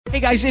Hey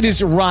guys, it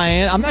is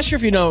Ryan. I'm not sure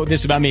if you know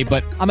this about me,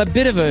 but I'm a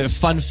bit of a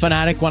fun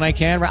fanatic when I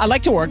can. I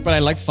like to work, but I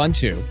like fun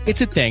too.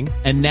 It's a thing.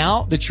 And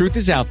now the truth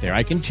is out there.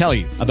 I can tell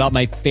you about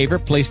my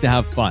favorite place to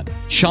have fun.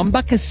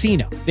 Chumba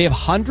Casino. They have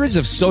hundreds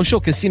of social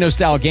casino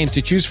style games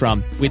to choose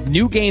from with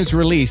new games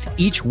released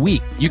each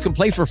week. You can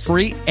play for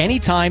free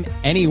anytime,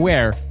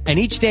 anywhere. And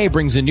each day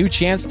brings a new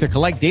chance to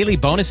collect daily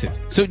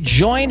bonuses. So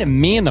join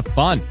me in the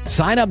fun.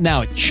 Sign up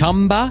now at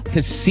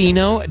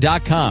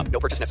ChumbaCasino.com. No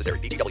purchase necessary.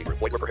 VGW.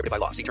 Void where prohibited by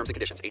law. See terms and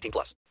conditions. 18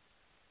 plus.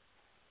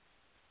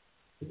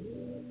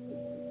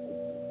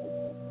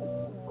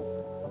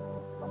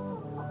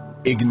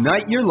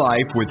 Ignite your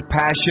life with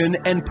passion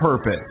and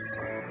purpose.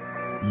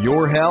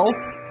 Your health,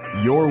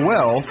 your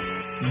wealth,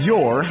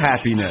 your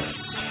happiness.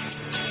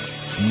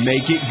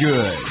 Make it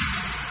good.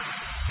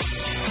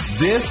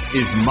 This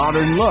is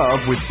Modern Love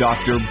with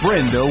Dr.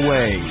 Brenda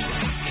Wade.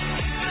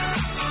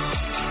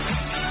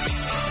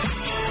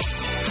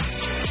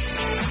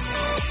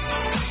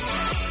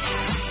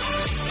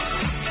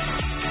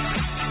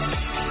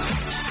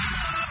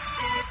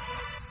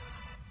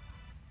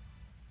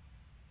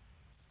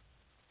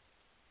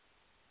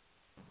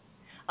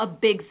 A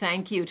big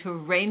thank you to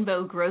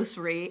Rainbow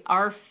Grocery,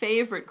 our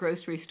favorite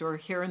grocery store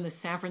here in the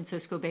San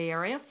Francisco Bay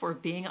Area, for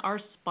being our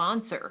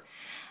sponsor.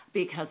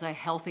 Because a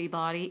healthy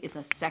body is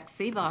a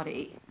sexy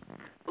body.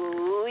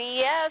 Ooh,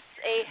 yes,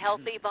 a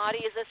healthy body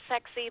is a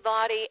sexy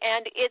body,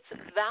 and it's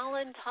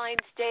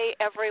Valentine's Day,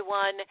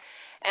 everyone.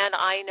 And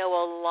I know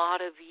a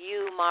lot of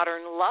you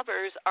modern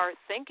lovers are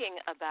thinking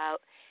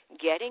about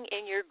getting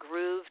in your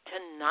groove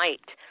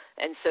tonight.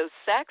 And so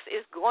sex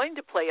is going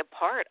to play a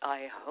part,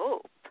 I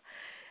hope,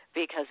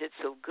 because it's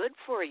so good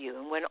for you.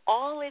 And when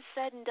all is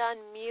said and done,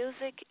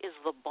 music is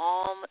the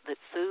balm that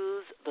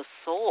soothes the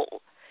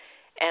soul.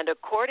 And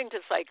according to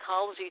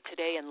Psychology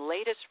Today and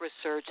latest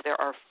research, there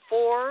are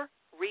 4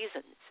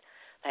 reasons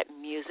that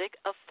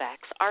music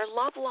affects our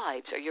love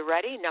lives. Are you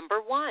ready? Number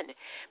 1,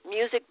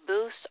 music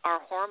boosts our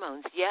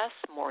hormones. Yes,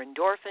 more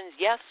endorphins.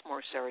 Yes,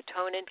 more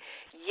serotonin.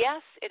 Yes,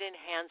 it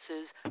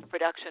enhances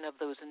production of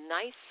those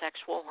nice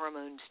sexual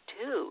hormones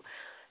too.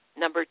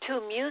 Number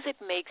 2, music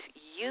makes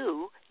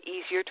you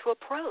easier to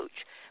approach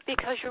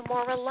because you're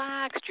more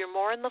relaxed, you're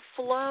more in the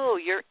flow,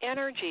 your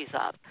energy's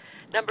up.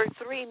 Number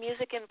 3,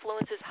 music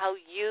influences how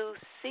you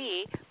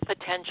see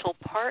potential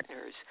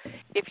partners.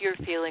 If you're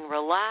feeling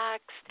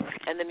relaxed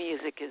and the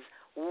music is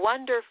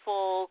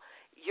wonderful,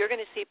 you're going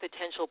to see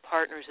potential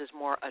partners as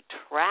more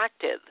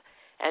attractive.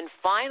 And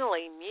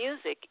finally,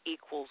 music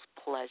equals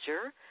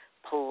pleasure.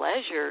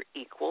 Pleasure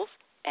equals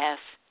sex.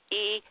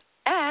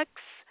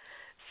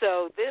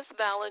 So this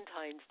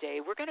Valentine's Day,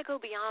 we're going to go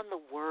beyond the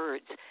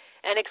words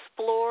and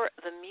explore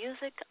the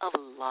music of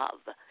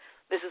love.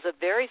 This is a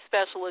very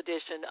special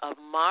edition of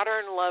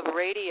Modern Love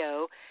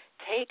Radio.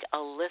 Take a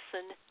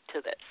listen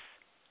to this.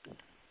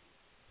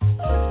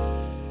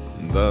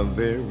 The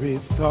very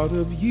thought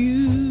of you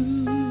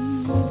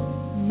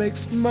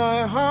makes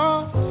my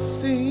heart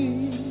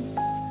sing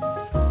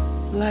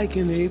like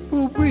an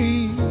April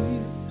breeze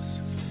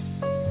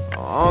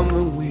on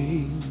the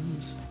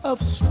wings of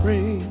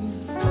spring.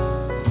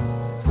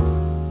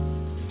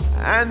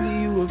 And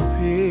you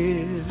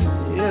appear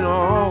in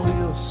all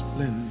your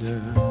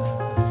splendor,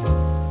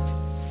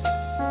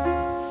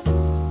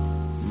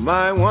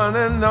 my one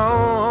and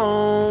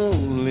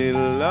only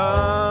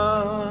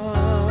love.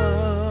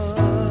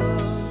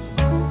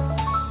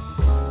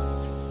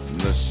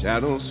 The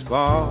shadows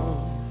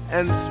fall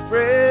and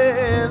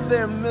spread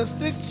their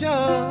mystic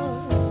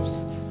charms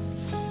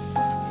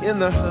in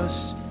the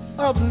hush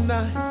of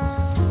night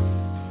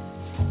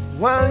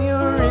while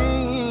you're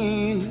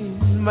in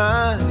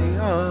my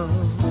arms.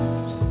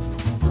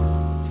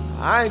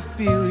 I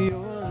feel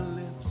your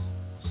lips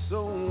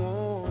so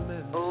warm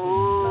and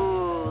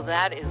ooh,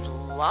 that is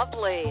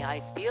lovely.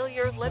 I feel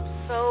your lips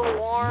so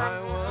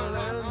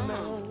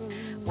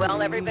warm.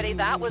 Well, everybody,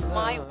 that was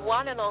my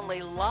one and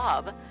only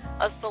love,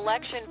 a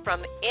selection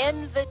from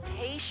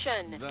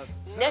Invitation,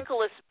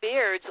 Nicolas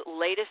Bearde's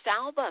latest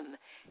album,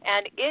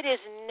 and it is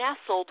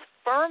nestled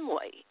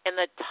firmly in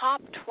the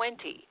top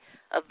 20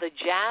 of the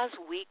Jazz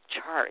Week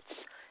charts.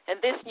 And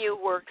this new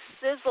work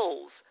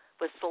sizzles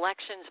with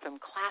selections from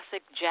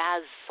classic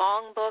jazz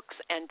songbooks.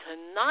 And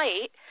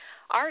tonight,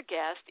 our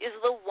guest is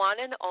the one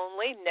and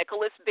only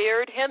Nicolas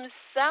Bearde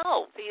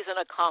himself. He's an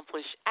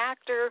accomplished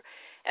actor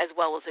as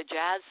well as a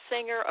jazz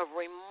singer of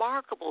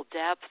remarkable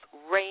depth,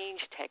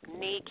 range,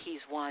 technique.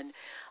 He's won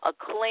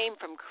acclaim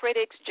from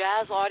critics,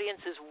 jazz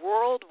audiences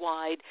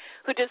worldwide,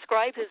 who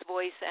describe his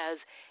voice as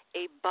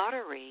a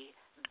buttery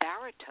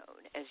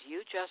baritone, as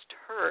you just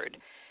heard.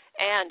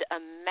 And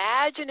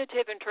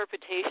imaginative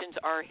interpretations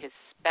are his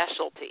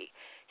specialty.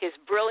 His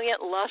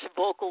brilliant, lush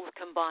vocals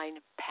combine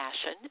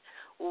passion,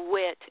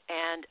 wit,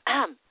 and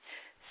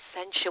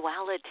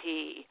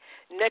sensuality.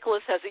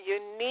 Nicolas has a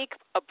unique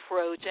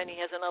approach, and he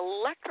has an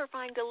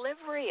electrifying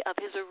delivery of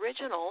his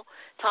original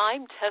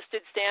time-tested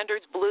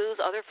standards, blues,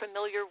 other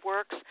familiar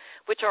works,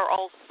 which are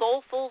all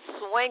soulful,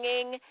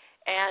 swinging,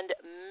 and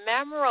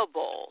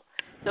memorable.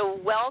 So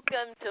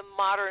welcome to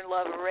Modern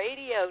Love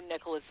Radio,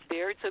 Nicolas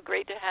Bearde. So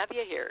great to have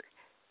you here.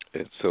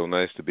 It's so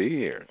nice to be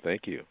here.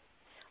 Thank you.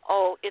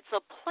 Oh, it's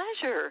a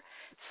pleasure.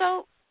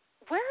 So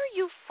where are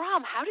you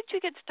from? How did you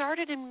get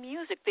started in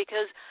music?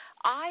 Because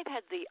I've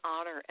had the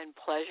honor and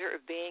pleasure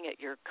of being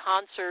at your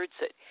concerts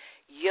at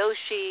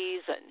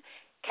Yoshi's and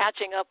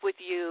catching up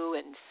with you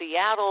in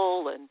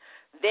Seattle and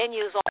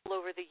venues all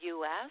over the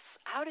U.S.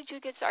 How did you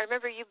get started? I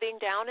remember you being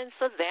down in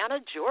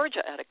Savannah,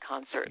 Georgia at a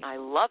concert, and I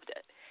loved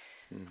it.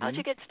 How'd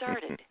you get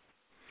started?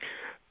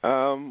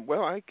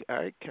 Well, I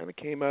kind of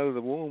came out of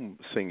the womb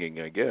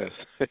singing, I guess.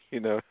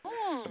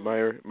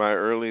 My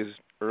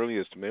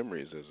earliest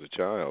memories as a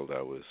child,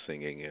 I was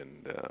singing,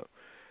 and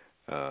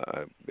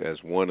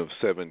as one of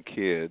 7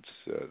 kids,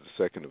 the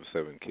second of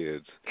 7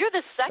 kids. You're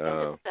the second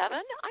of 7?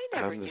 I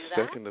never knew that.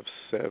 I'm the second of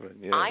 7.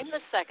 Yes. I'm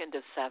the second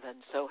of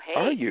 7. So hey,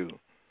 are you?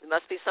 There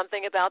must be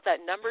something about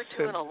that number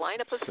 2 in a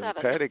lineup of 7.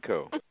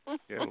 Simpatico.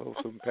 Yeah, a little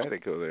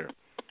simpatico there.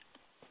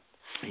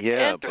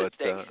 Yeah,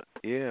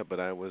 but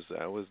I was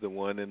the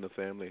one in the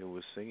family who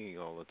was singing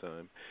all the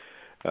time.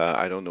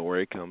 I don't know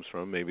where it comes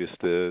from. Maybe it's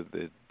the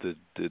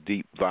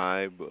deep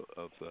vibe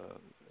of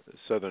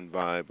southern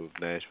vibe of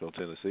Nashville,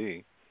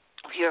 Tennessee.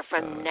 You're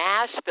from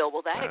Nashville.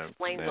 Well, that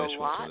explains a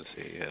lot.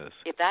 Tennessee, yes.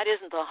 If that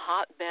isn't the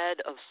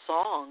hotbed of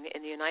song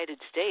in the United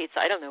States,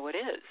 I don't know what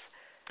is.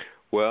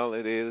 Well,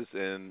 it is,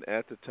 and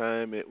at the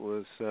time it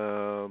was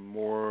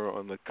more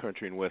on the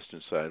country and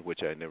western side,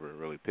 which I never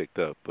really picked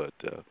up, but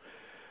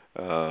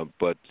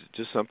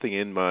just something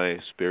in my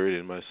spirit,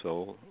 in my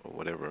soul, or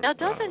whatever. Now,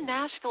 doesn't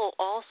Nashville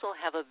also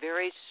have a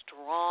very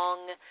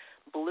strong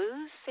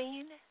blues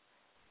scene?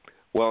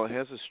 Well, it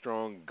has a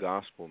strong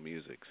gospel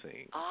music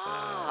scene.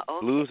 Okay.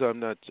 Blues, I'm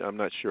not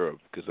sure of,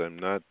 because I'm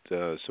not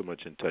so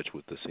much in touch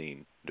with the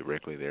scene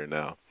directly there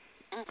now.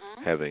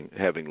 Mm-hmm.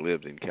 Having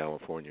lived in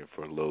California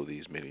for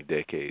these many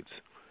decades.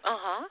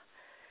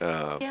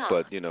 Yeah.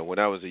 But when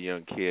I was a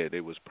young kid,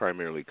 it was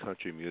primarily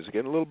country music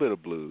and a little bit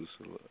of blues.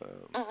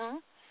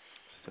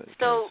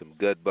 So some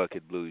gut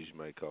bucket blues, you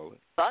might call it.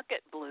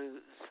 Bucket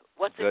blues.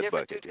 What's the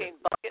difference between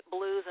bucket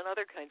blues and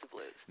other kinds of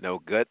blues? No,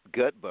 gut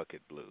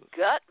bucket blues.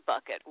 Gut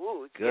bucket.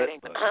 Ooh, it's gut getting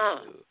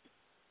blues.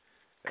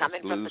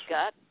 Coming from the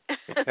gut.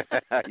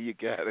 You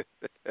got it.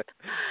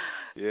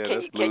 Yeah,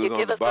 can that's blues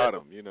on the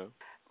bottom,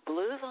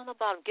 Blues on the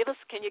bottom.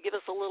 Can you give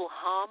us a little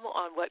hum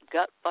on what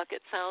gut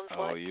bucket sounds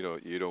like? Oh, you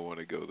don't want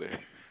to go there.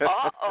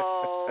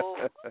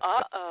 Uh-oh.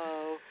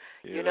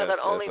 Yeah, that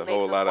only that's a makes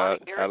whole lot. I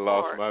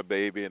lost more. my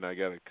baby, and I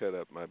got to cut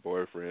up my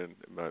boyfriend,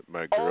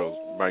 my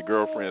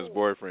girlfriend's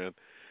boyfriend.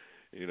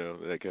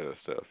 That kind of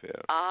stuff. Yeah.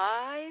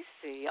 I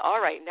see. All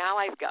right, now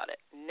I've got it.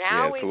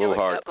 Now it's we a little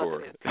know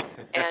hardcore.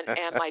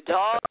 and my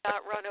dog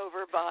got run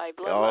over by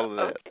blah, all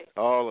blah. of that. Okay.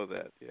 All of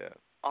that. Yeah.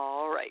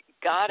 All right,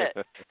 got it.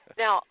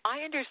 Now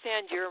I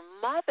understand your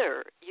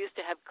mother used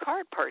to have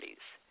card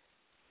parties,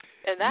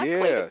 and that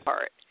played a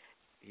part.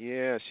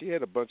 Yeah, she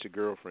had a bunch of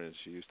girlfriends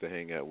she used to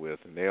hang out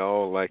with, and they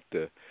all liked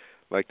to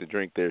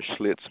drink their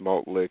Schlitz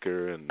malt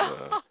liquor and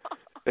a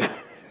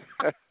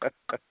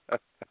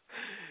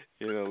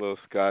little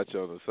scotch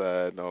on the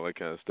side and all that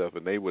kind of stuff.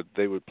 And they would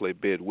play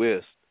bid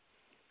whist,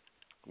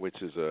 which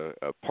is a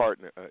card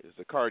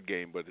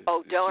game, but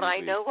don't I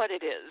know what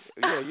it is?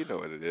 Yeah, you know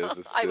what it is.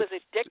 I was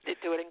addicted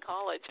to it in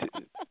college.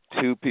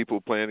 2 people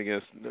playing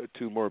against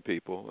 2 more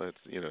people. That's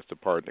it's a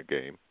partner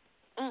game.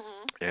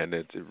 Mm-hmm. And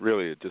it's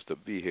really just a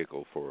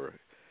vehicle for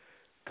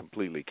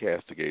completely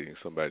castigating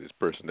somebody's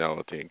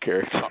personality and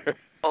character.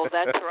 Oh,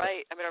 that's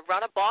right. I'm going to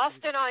run a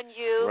Boston on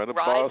you.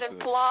 Rise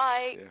and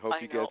fly. Yeah, hope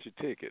you got your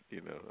ticket,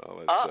 all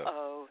that stuff.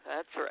 Uh-oh,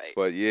 that's right.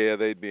 But, yeah,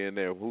 they'd be in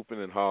there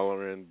whooping and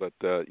hollering. But,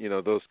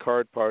 those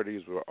card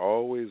parties were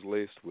always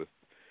laced with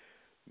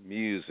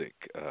music.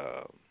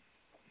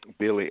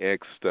 Billy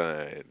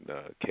Eckstine,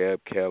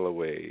 Cab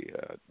Calloway,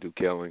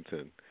 Duke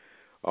Ellington,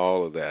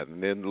 all of that.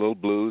 And then a little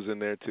blues in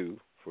there, too,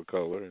 for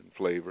color and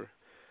flavor.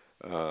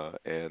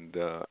 And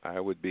I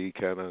would be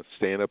kind of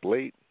staying up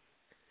late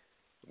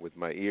with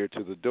my ear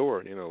to the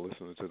door,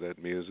 listening to that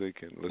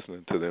music and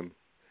listening to them,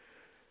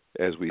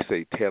 as we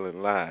say, telling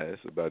lies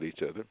about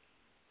each other.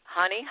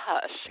 Honey,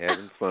 hush.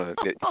 Having fun.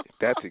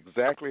 That's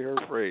exactly her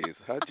phrase.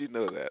 How'd you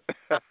know that?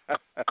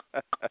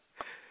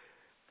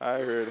 I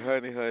heard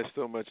honey, hush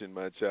so much in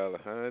my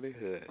childhood. Honey,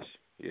 hush.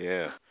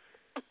 Yeah.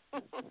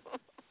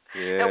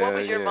 Yeah. Now, what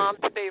was your mom's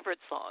favorite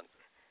song?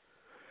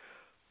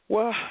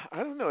 Well,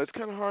 I don't know. It's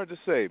kind of hard to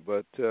say,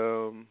 but,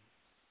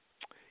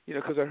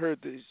 because I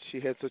heard that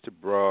she had such a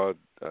broad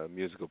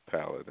musical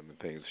palette and the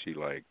things she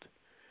liked.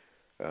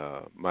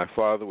 My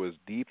father was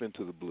deep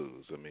into the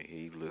blues. I mean,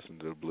 he listened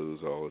to the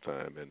blues all the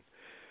time. And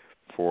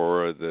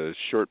for the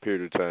short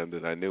period of time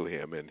that I knew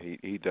him, and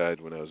he died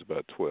when I was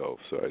about 12,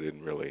 so I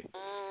didn't really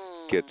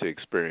get to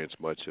experience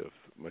much of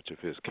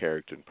his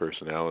character and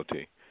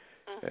personality.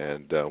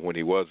 Mm-hmm. And when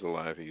he was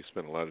alive, he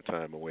spent a lot of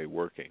time away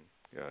working.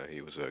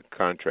 He was a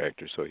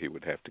contractor, so he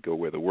would have to go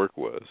where the work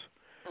was.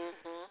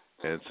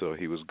 Mm-hmm. And so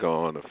he was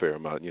gone a fair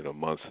amount,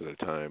 months at a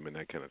time and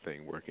that kind of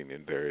thing, working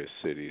in various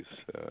cities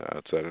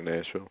outside of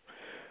Nashville.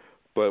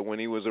 But when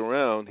he was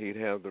around, he'd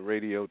have the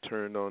radio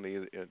turned on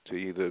to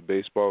either a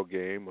baseball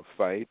game, a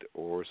fight,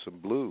 or some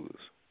blues.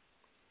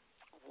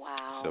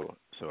 Wow.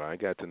 So I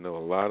got to know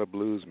a lot of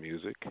blues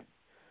music.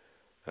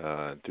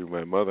 Through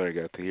my mother, I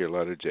got to hear a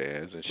lot of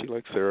jazz, and she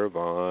liked Sarah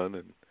Vaughan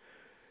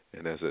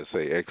and as I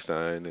say,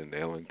 Eckstein and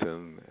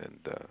Ellington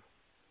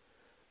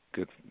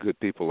and good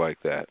people like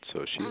that.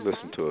 So she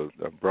listened to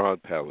a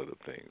broad palette of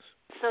things.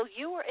 So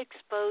you were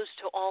exposed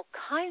to all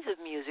kinds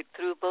of music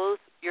through both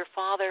your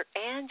father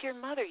and your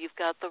mother. You've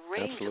got the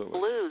range Absolutely. of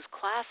blues,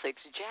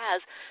 classics,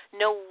 jazz.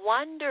 No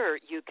wonder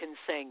you can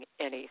sing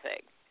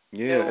anything.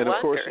 Yeah, no and of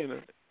course,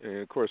 wonder. and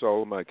of course,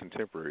 all of my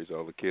contemporaries,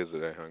 all the kids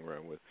that I hung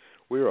around with,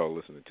 we were all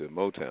listening to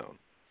Motown.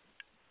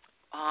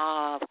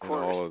 Ah, of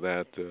course.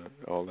 And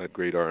all that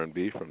great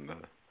R&B from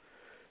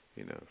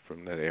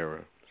from that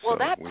era. Well, so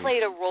that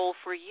played a role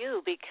for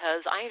you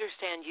because I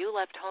understand you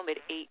left home at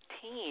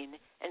 18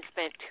 and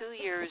spent 2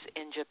 years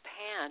in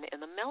Japan in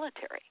the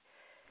military,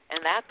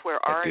 and that's where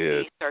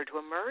R&B started to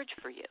emerge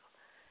for you.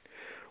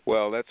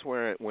 Well, that's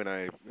when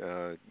I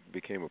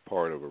became a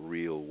part of a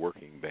real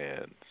working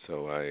band.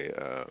 So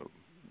I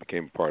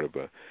became part of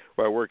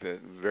I worked at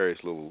various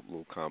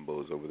little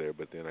combos over there,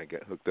 but then I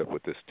got hooked up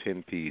with this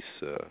 10-piece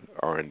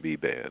R&B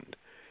band.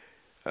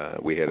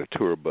 We had a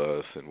tour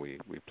bus, and we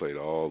played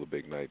all the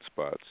big night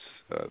spots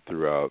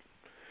throughout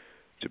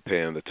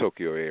Japan, the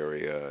Tokyo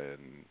area,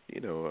 and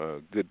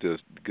a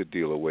good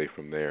deal away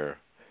from there.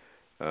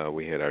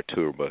 We had our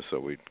tour bus, so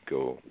we'd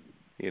go,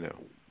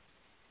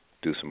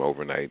 do some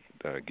overnight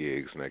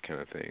gigs and that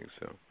kind of thing.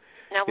 So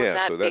now,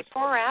 was that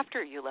before or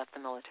after you left the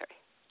military?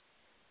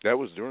 That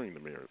was during the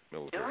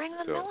military. During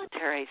the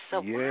military,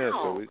 so yeah,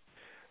 wow. so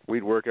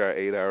we'd work our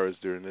 8 hours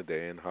during the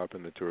day and hop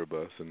in the tour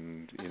bus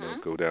and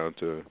go down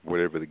to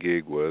whatever the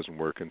gig was and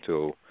work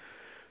until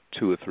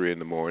 2 or 3 in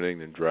the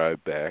morning, and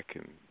drive back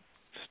and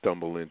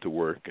stumble into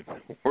work and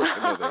work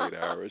another 8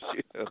 hours,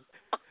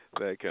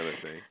 that kind of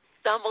thing.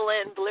 Stumble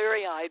in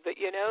bleary-eyed, but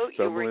you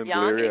were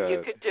young and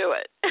you could do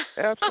it.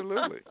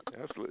 Absolutely.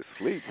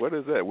 Sleep. What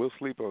is that? We'll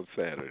sleep on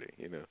Saturday,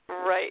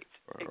 Right.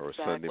 Or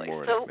Sunday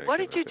morning. So what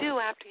did you do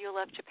after you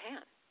left Japan?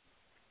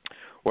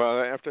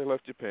 Well, after I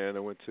left Japan, I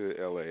went to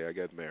L.A. I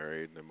got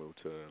married, and I moved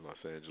to Los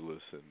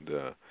Angeles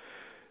and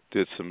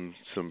did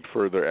some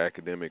further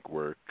academic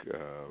work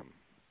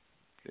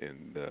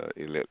in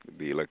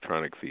the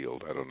electronic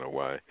field. I don't know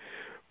why,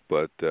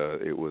 but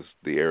it was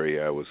the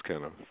area I was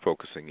kind of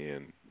focusing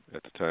in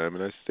at the time.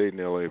 And I stayed in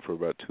L.A. for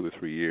about 2 or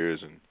 3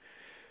 years and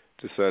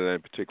decided I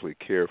didn't particularly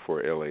care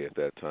for L.A. at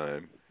that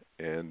time,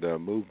 and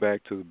moved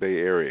back to the Bay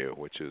Area,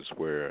 which is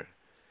where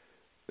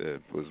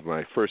it was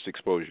my first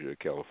exposure to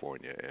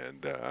California,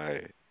 and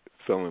I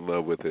fell in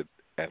love with it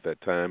at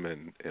that time,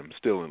 and am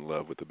still in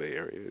love with the Bay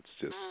Area.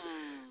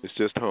 It's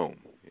just home,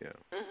 yeah.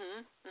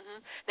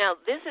 Now,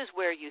 this is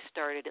where you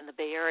started in the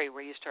Bay Area,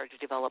 where you started to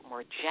develop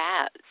more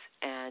jazz,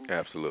 and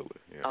absolutely,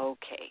 yeah.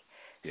 Okay,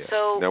 yeah.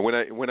 So now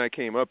when I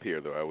came up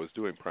here, though, I was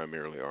doing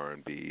primarily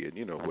R&B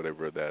and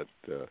whatever that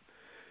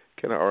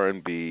kind of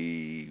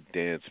R&B,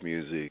 dance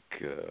music.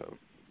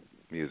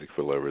 Music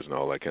for lovers and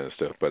all that kind of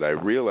stuff. But I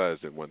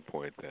realized at one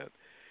point that,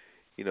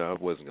 I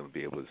wasn't going to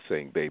be able to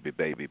sing "Baby,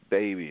 Baby,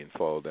 Baby" and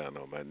fall down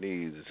on my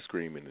knees and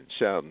screaming and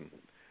shouting.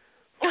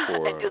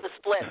 And do the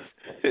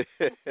splits.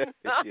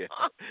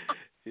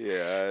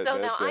 yeah. So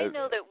now I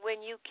know that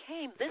when you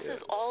came, this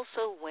is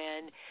also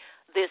when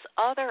this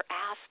other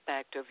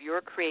aspect of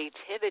your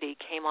creativity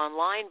came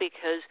online,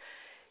 because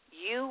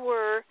you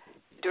were,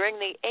 during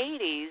the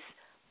 80s,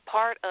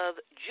 part of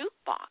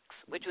Jukebox,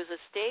 which was a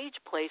stage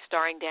play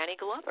starring Danny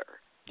Glover.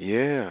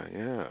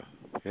 Yeah.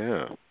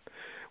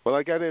 Well,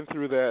 I got in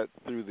through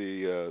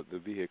the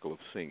vehicle of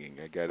singing.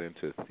 I got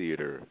into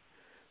theater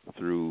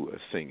through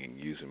singing,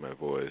 using my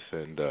voice,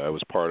 and I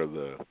was part of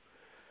the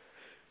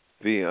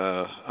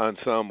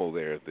ensemble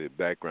there, the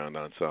background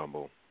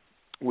ensemble,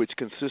 which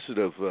consisted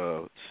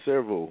of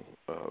several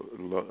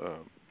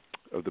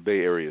of the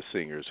Bay Area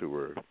singers who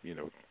were,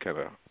 kind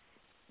of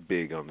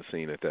big on the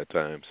scene at that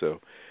time. So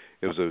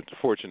it was a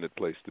fortunate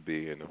place to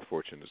be in a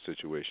fortunate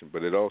situation,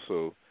 but it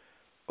also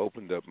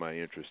opened up my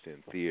interest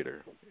in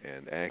theater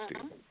and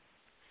acting.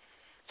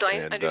 So I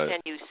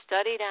understand you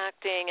studied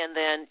acting, and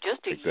then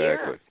just a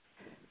year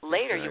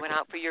later you went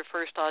out for your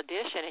first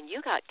audition, and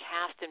you got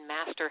cast in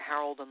Master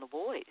Harold and the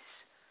Boys.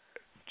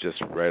 Just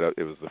right up.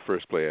 It was the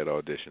first play I'd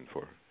auditioned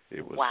for.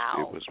 It was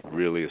It was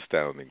really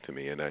astounding to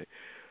me, and I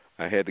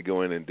had to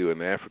go in and do a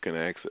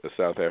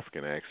South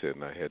African accent,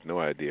 and I had no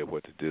idea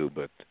what to do,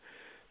 but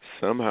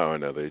somehow or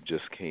another it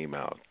just came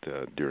out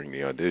during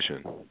the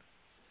audition.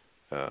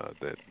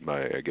 That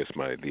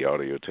the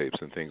audio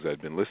tapes and things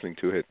I'd been listening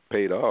to had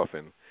paid off,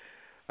 and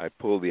I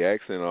pulled the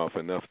accent off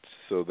enough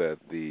so that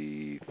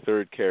the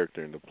third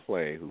character in the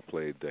play, who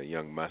played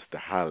young Master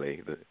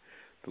Halle, the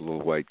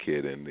little white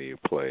kid in the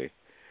play,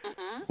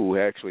 who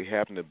actually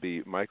happened to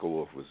be, Michael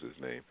Wolff was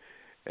his name,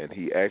 and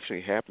he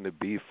actually happened to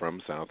be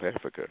from South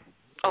Africa.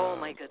 Oh,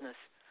 my goodness.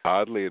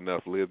 Oddly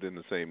enough, lived in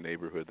the same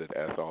neighborhood that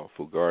Athol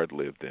Fugard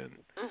lived in,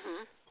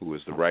 who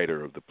was the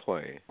writer of the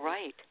play.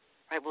 Right.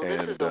 Right. Well,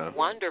 and, this is a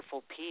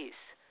wonderful piece.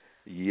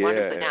 Yeah.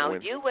 Wonderful. Now,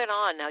 you went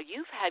on. Now,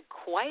 you've had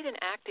quite an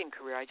acting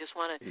career. I just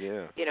want to,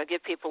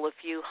 give people a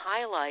few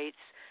highlights.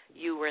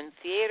 You were in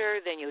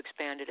theater, then you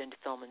expanded into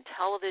film and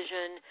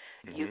television.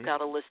 Mm-hmm. You've got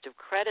a list of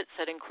credits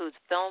that includes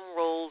film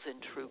roles in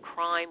True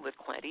Crime with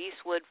Clint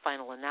Eastwood,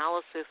 Final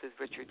Analysis with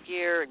Richard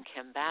Gere and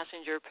Kim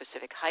Basinger,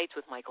 Pacific Heights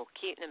with Michael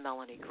Keaton and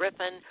Melanie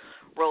Griffin,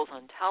 roles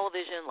on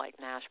television like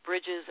Nash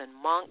Bridges and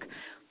Monk,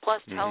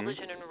 plus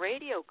television and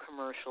radio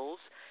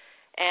commercials.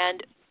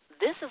 And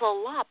this is a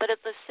lot, but at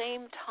the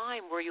same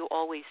time, were you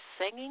always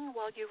singing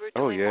while you were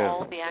doing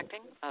all the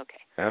acting? Okay.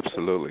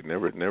 Absolutely.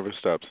 Never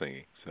stopped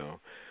singing. So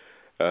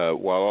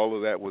while all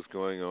of that was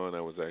going on, I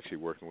was actually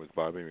working with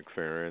Bobby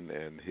McFerrin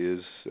and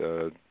his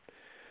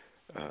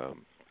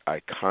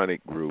iconic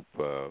group,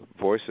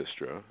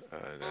 Voicestra.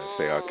 And I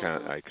say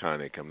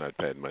iconic, I'm not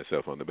patting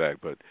myself on the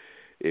back, but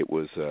it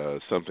was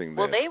something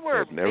that they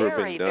were had never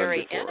been done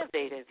very before.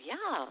 Innovative,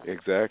 yeah.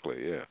 Exactly,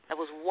 yeah. That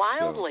was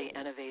wildly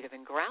innovative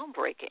and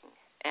groundbreaking.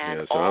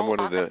 And so I'm one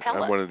of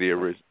the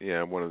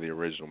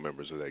original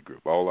members of that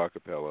group, all a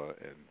cappella,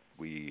 and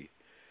we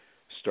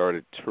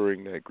started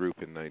touring that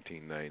group in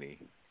 1990.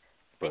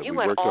 But and you we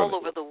went worked all on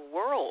over the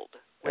world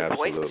with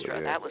Voicestra.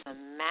 Yeah. That was a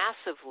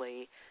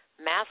massively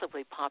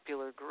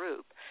popular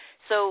group.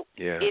 So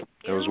that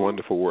was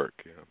wonderful work.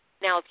 Yeah.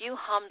 Now, if you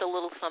hummed a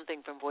little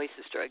something from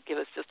Voicestra, give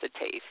us just a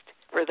taste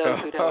for those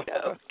who don't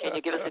know. Can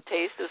you give us a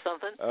taste of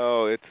something?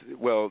 Oh,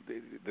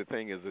 the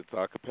thing is, it's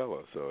a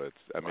cappella, so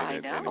and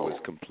it was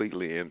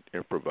completely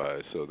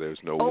improvised, so there's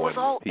no one piece. Oh, it was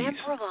all piece.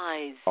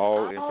 improvised.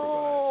 All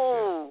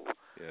improvised.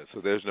 Yeah, so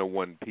there's no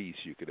one piece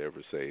you could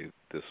ever say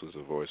this was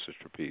a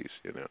Voicestra piece,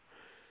 Yeah.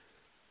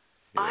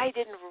 I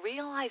didn't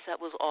realize that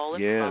was all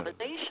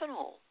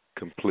improvisational.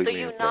 Completely. So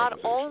you not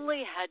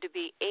only had to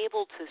be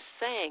able to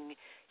sing,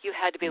 you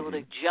had to be able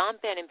to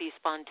jump in and be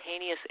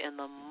spontaneous in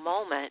the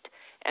moment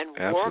and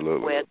work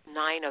with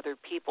 9 other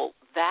people.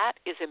 That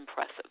is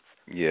impressive.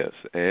 Yes,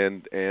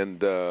 and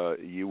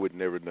you would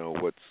never know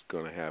what's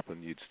going to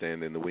happen. You'd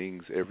stand in the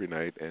wings every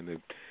night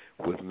and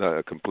with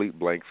a complete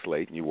blank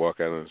slate, and you walk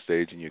out on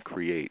stage and you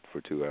create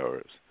for 2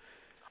 hours.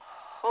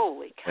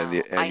 Holy cow!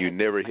 And you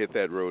never hit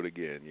that road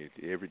again.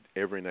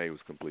 Every night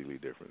was completely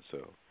different.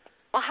 So.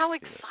 Well, how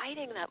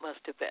exciting that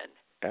must have been.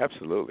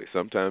 Absolutely.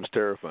 Sometimes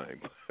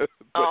terrifying, but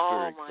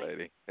very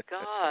exciting. Oh, my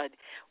God.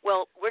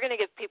 Well, we're going to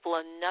give people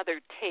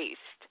another taste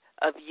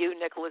of you,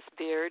 Nicolas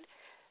Bearde.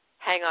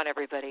 Hang on,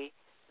 everybody.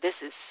 This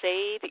is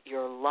Save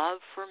Your Love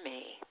for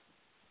Me.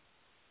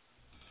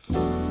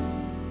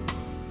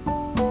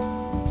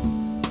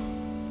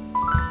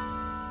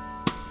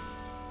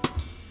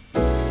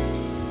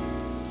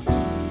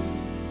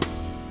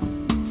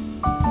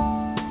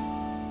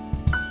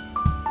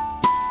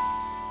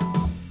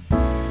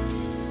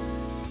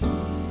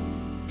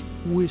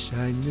 Wish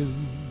I knew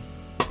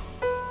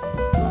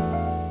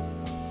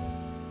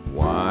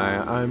why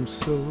I'm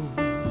so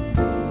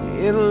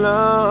in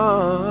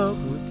love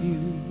with you.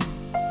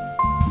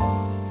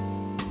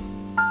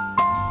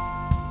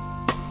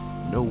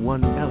 No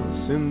one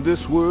else in this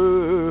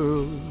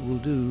world will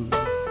do.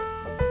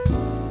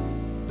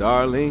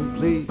 Darling,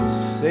 please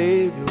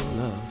save your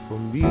love for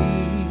me.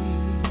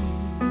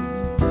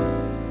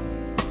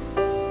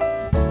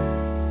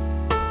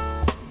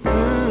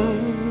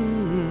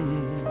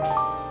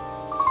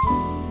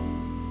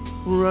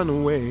 Run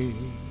away.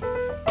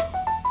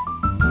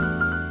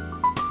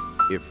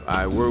 If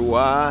I were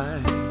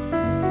wise,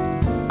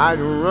 I'd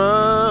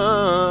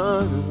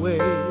run away.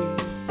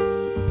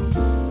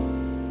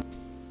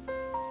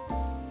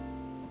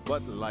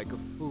 But like a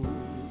fool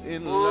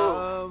in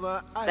love,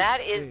 that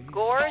is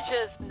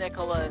gorgeous,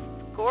 Nicolas.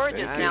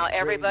 Gorgeous. Now,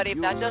 everybody,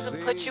 if that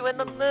doesn't put you in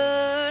the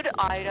mood,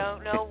 I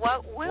don't know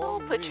what will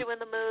put you in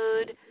the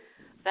mood.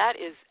 That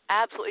is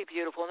absolutely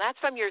beautiful. And that's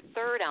from your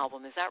 3rd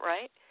album, is that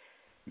right?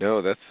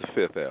 No, that's the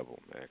 5th album,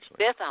 actually.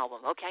 5th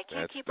album. Okay, I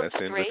can't keep them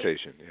straight. That's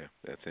Invitation, yeah.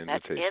 That's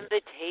Invitation. That's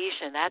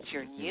Invitation. That's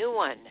your new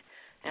one.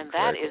 And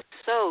that is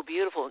so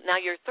beautiful. Now,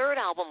 your 3rd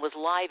album was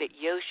live at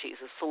Yoshi's,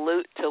 a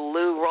salute to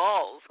Lou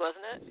Rawls,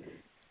 wasn't it?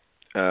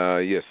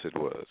 Yes, it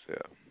was,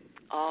 yeah.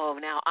 Oh,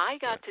 now I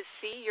got to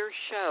see your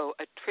show,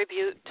 a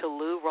tribute to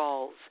Lou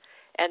Rawls.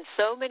 And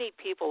so many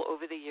people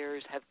over the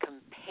years have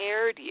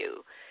compared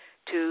you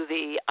to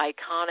the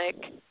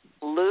iconic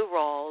Lou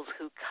Rawls,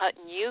 who cut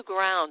new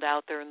ground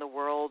out there in the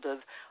world of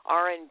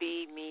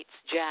R&B meets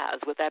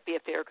jazz. Would that be a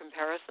fair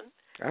comparison?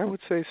 I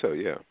would say so,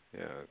 yeah.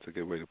 Yeah, that's a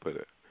good way to put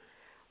it.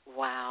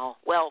 Wow.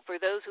 Well, for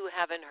those who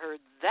haven't heard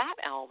that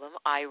album,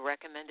 I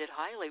recommend it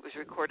highly. It was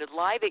recorded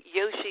live at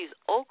Yoshi's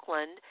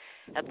Oakland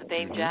at the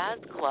famed Jazz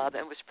Club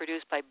and was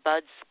produced by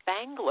Bud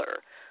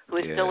Spangler, who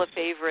is still a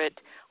favorite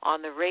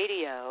on the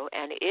radio,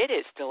 and it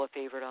is still a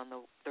favorite on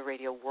the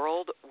radio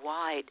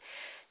worldwide.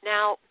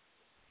 Now,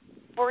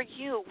 for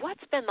you,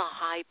 what's been the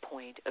high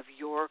point of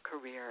your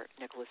career,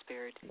 Nicolas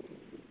Bearde?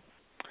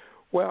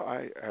 Well,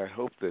 I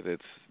hope that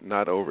it's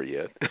not over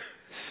yet.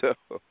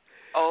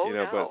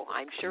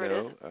 I'm sure it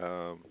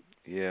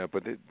isn't.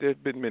 But there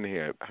have been many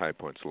high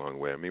points along the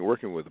way. I mean,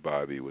 working with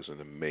Bobby was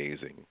an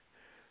amazing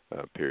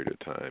period of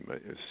time.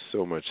 There's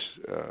so much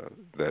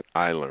that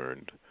I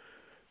learned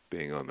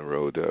being on the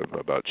road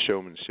about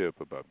showmanship,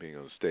 about being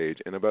on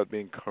stage, and about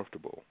being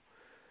comfortable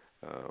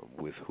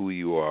with who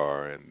you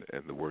are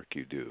and the work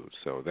you do.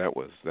 So that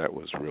was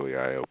really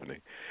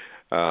eye-opening.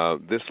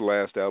 This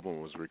last album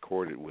was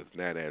recorded with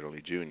Nat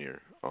Adderley Jr.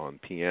 on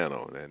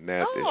piano, and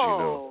Nat,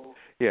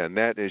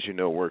 Nat, as you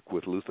know, worked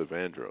with Luther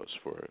Vandross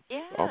for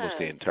almost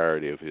the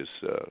entirety of his.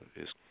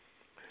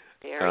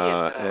 There you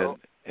go.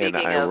 Speaking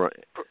of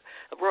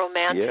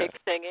romantic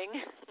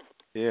singing.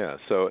 Yeah.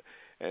 So,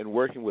 and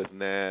working with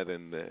Nat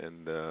and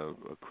a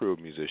crew of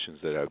musicians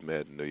that I've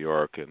met in New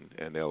York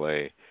and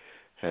L.A.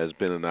 has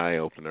been an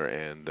eye-opener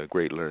and a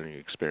great learning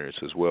experience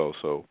as well.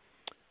 So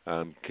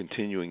I'm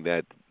continuing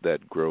that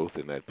growth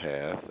in that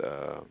path,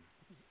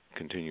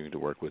 continuing to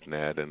work with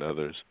Nat and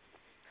others.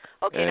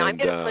 Okay, now I'm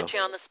going to put you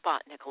on the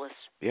spot, Nicholas.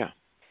 Yeah.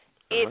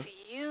 If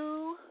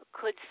you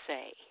could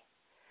say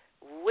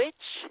which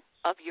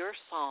of your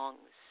songs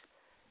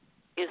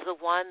is the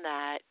one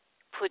that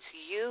puts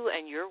you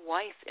and your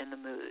wife in the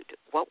mood,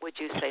 what would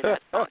you say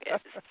that song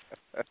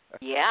is?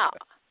 Yeah,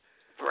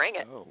 bring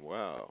it. Oh,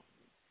 wow.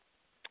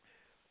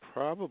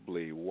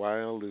 Probably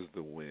Wild as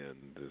the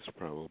Wind is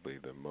probably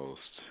the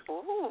most.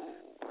 Ooh.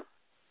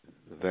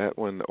 That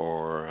one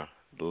or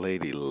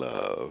Lady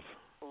Love.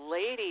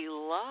 Lady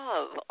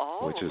Love,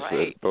 all which is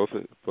right. both.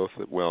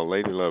 Well,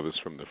 Lady Love is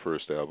from the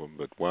first album,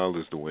 but Wild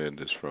as the Wind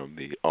is from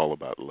the All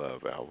About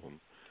Love album.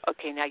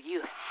 Okay, now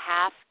you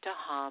have to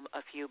hum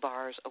a few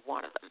bars of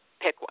one of them.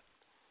 Pick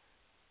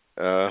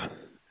one.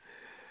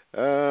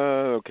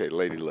 Okay,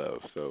 Lady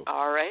Love. So.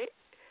 All right.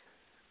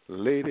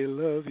 Lady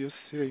Love, you're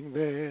sitting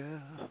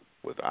there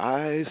with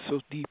eyes so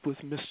deep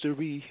with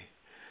mystery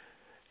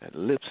and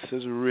lips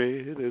as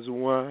red as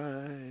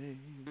wine.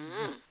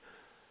 Mm.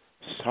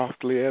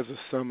 Softly as a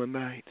summer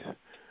night,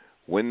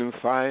 wind and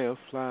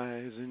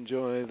fireflies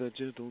enjoy the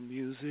gentle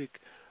music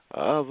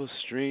of a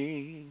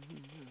stream.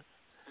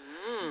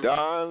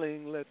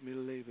 Darling, let me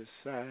lay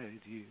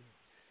beside you,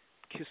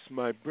 kiss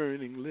my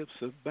burning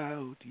lips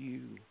about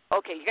you.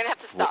 Okay, you're going to have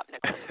to stop,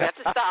 Nicholas. You have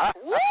to stop.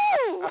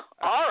 Woo!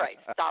 All right,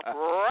 stop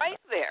right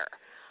there.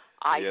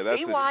 I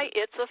see why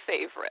it's a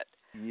favorite.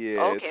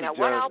 Yeah, okay, it's now a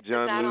what album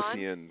John is that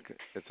Lucian. on?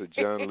 It's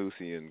a John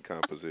Lucian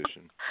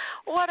composition.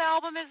 What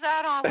album is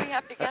that on? We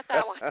have to get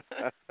that one.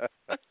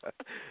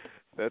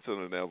 That's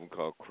on an album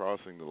called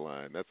Crossing the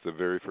Line. That's the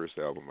very first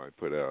album I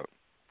put out.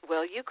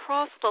 Well, you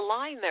crossed the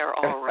line there,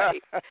 all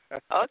right.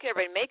 Okay,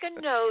 everybody, make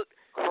a note.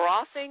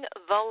 Crossing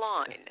the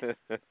Line.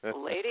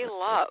 Lady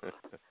Love.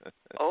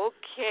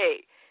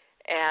 Okay.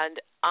 And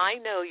I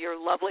know your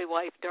lovely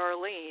wife,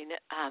 Darlene,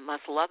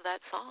 must love that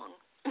song.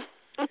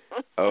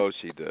 Oh,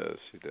 she does.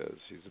 She does.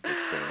 She's a big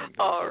fan.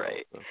 All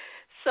right.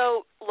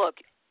 So, look,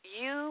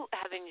 you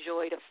have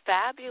enjoyed a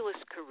fabulous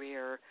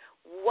career.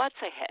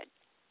 What's ahead?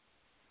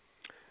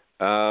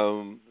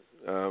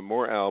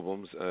 More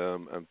albums.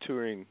 I'm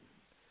doing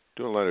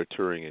a lot of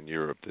touring in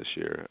Europe this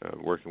year,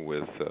 working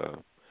with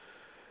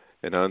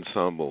an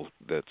ensemble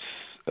that's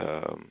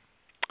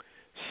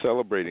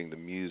celebrating the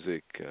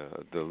music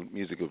of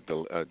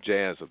the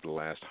jazz of the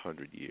last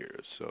 100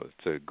 years. So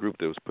it's a group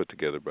that was put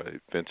together by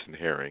Vincent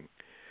Herring,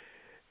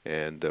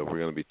 and we're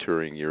going to be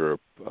touring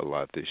Europe a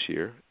lot this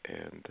year,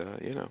 and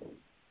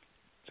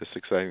just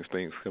exciting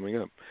things coming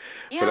up.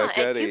 Yeah, but I've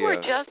got and you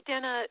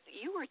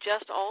were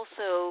just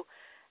also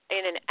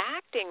in an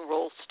acting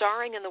role,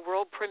 starring in the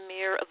world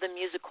premiere of the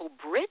musical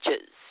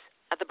Bridges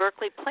at the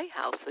Berkeley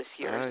Playhouse this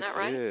year. Isn't that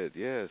right? I did,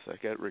 yes. I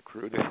got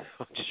recruited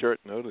on short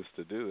notice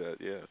to do that,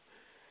 yeah.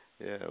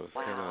 Yeah, it was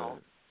wow.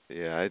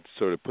 I'd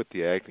sort of put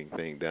the acting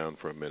thing down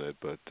for a minute,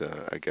 but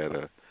I got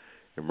a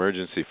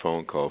emergency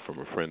phone call from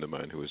a friend of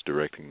mine who was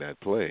directing that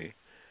play,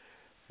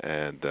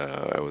 and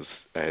I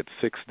had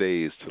 6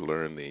 days to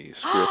learn the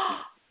script,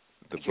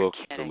 the book,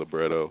 kidding. the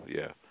libretto.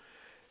 Yeah,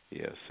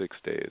 6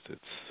 days.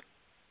 It's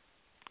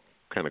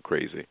kind of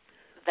crazy.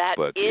 That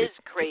is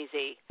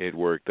crazy. It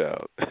worked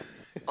out.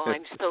 Oh,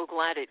 I'm so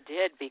glad it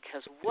did,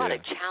 because what a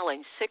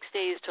challenge. 6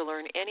 days to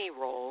learn any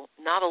role,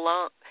 not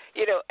alone,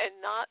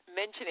 and not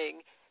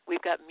mentioning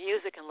we've got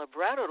music and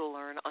libretto to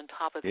learn on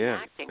top of the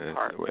acting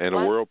part. And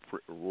a world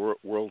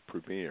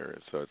premiere,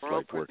 so it's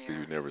like work that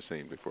you've never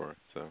seen before.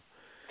 So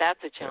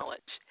that's a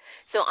challenge.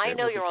 So I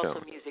know you're also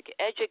a music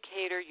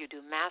educator. You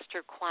do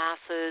master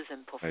classes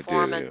and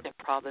performance,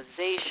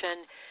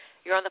 improvisation.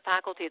 You're on the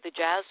faculty at the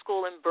Jazz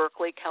School in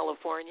Berkeley,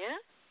 California.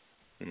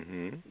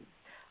 Mm-hmm.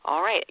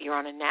 All right. You're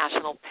on a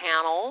national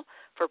panel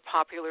for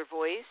Popular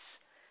Voice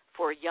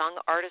for young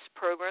artist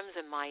programs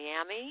in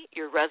Miami.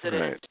 You're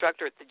resident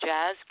instructor at the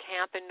Jazz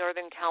Camp in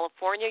Northern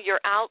California. You're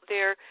out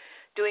there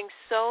doing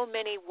so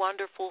many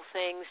wonderful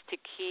things to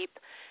keep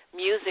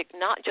music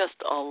not just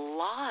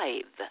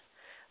alive,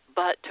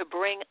 but to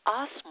bring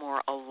us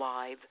more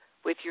alive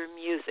with your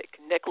music.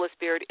 Nicolas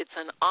Bearde, it's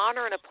an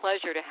honor and a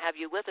pleasure to have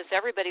you with us.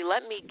 Everybody,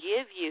 let me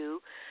give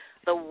you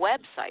the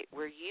website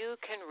where you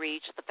can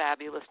reach the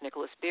fabulous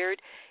Nicolas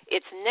Bearde.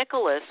 It's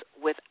Nicolas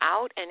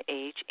without an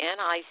H,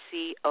 Nicolas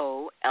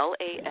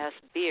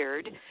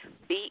Bearde,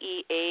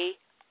 Bearde.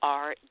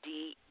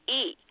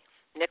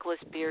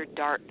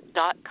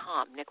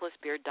 nicolasbearde.com,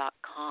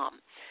 nicolasbearde.com.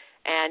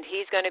 And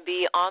he's going to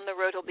be on the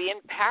road. He'll be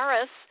in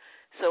Paris.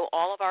 So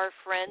all of our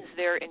friends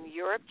there in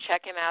Europe,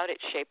 check him out at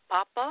Chez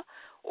Papa.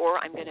 Or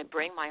I'm going to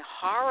bring my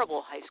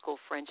horrible high school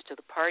French to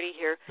the party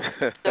here.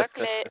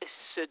 Acclaim,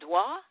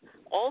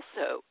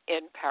 also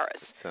in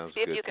Paris. Sounds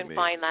See if good you to can me.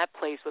 find that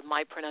place with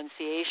my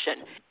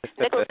pronunciation.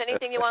 Nicholas,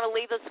 anything you want to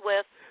leave us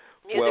with?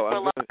 Music for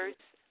lovers?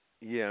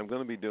 Yeah, I'm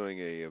going to be doing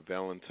a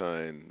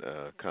Valentine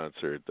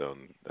concert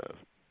on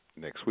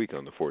next week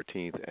on the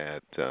 14th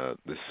at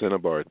the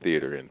Cinnabar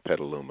Theater in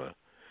Petaluma,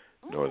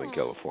 Northern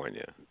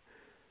California.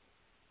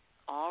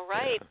 All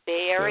right, Yeah.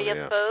 Bay Area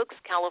So, folks,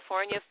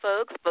 California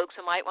folks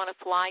who might want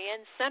to fly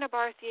in,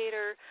 Cinnabar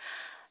Theater,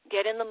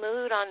 get in the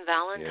mood on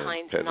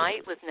Valentine's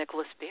night with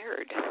Nicolas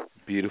Bearde.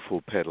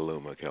 Beautiful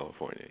Petaluma,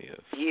 California,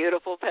 yes.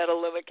 Beautiful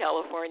Petaluma,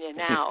 California.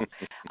 Now,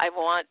 I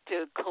want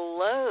to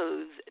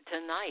close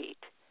tonight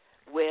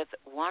with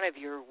one of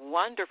your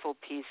wonderful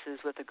pieces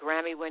with the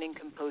Grammy-winning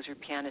composer,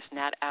 pianist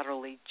Nat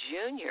Adderley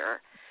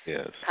Jr.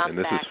 Yes. Come and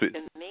this Back is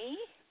to Me.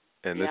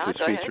 And Yeah, this is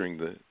go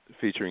ahead.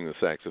 featuring the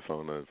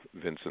saxophone of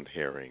Vincent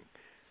Herring.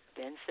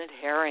 Vincent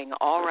Herring.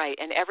 All right.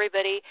 And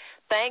everybody,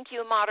 thank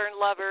you, Modern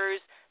Lovers.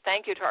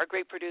 Thank you to our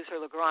great producer,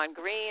 LeGrand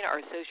Green, our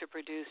associate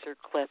producer,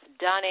 Cliff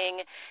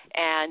Dunning.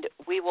 And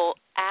we will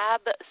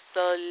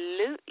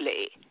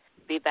absolutely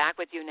be back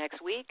with you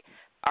next week.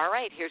 All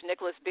right. Here's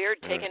Nicolas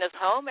Bearde taking us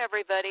home,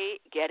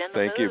 everybody. Get in the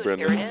mood. Thank you,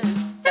 Brenda. Here it is.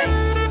 Thank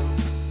you.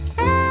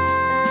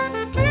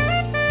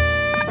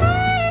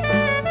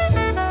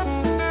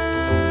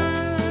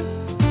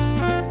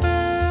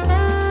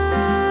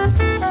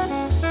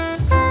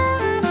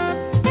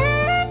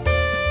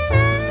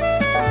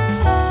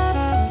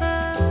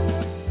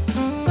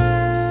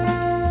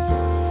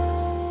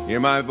 Hear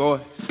my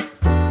voice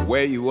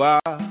where you are.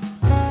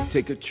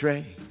 Take a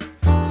train,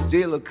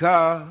 steal a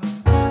car,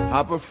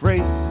 hop a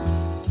freight,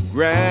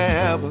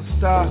 grab a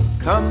star,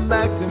 come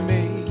back to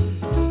me.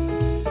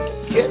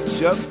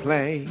 Catch a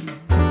plane,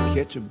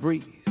 catch a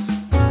breeze,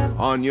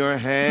 on your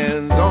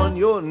hands, on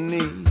your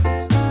knees.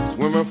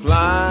 Swim or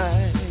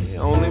fly,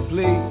 only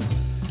please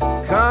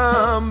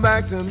come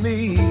back to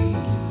me.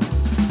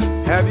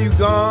 Have you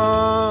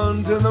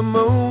gone to the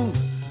moon?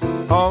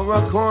 Or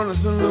a corner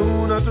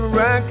saloon, at the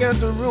rack, at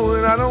the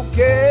ruin, I don't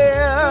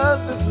care,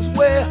 this is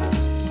where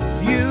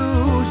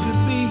you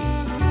should be.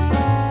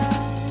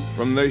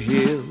 From the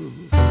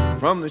hills,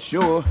 from the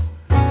shore,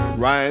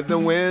 ride the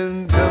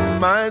wind to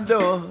my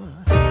door,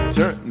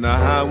 turn the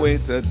highway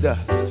to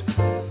dust,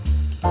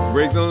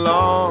 break the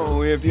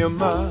law if you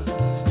must.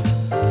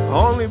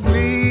 Only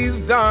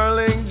please,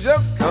 darling,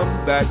 just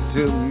come back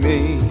to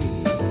me.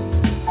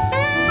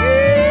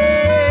 Yeah.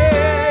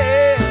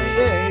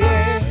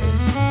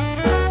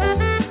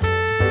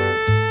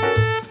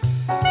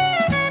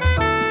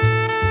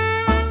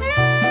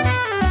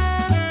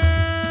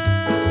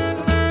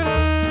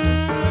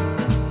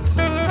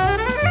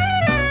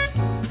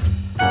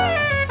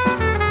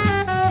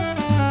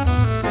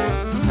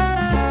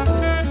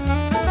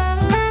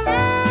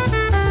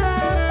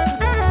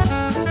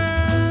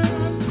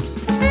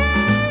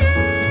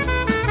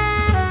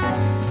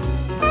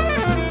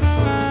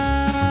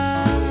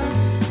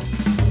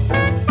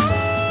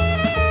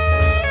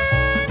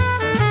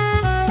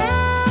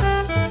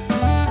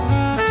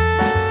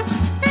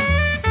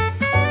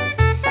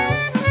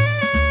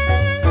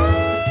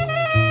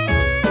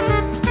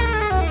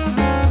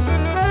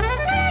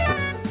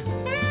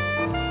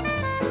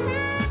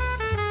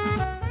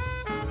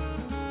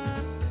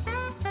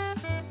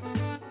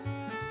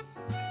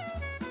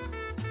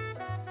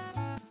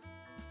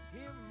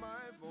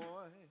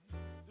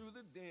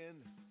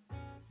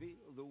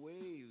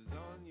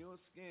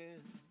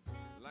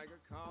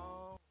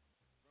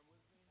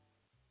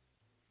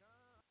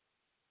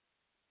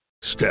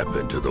 Step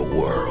into the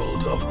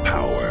world of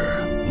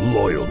power,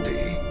 loyalty,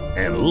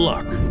 and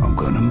luck. I'm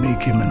gonna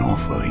make him an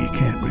offer he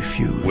can't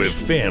refuse. With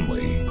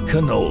family,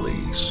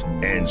 cannolis,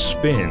 and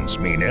spins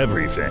mean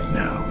everything.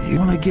 Now, you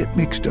wanna get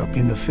mixed up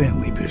in the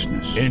family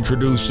business.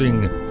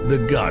 Introducing The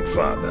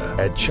Godfather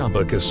at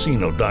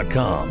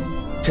ChumbaCasino.com.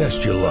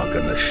 Test your luck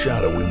in the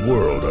shadowy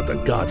world of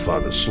The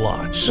Godfather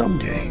slot.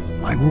 Someday,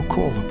 I will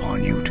call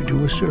upon you to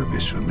do a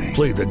service for me.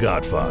 Play The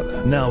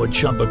Godfather, now at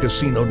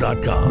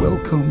ChumbaCasino.com.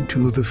 Welcome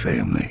to the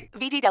family.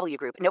 VGW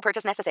Group. No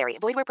purchase necessary.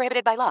 Void where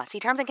prohibited by law. See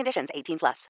terms and conditions. 18+.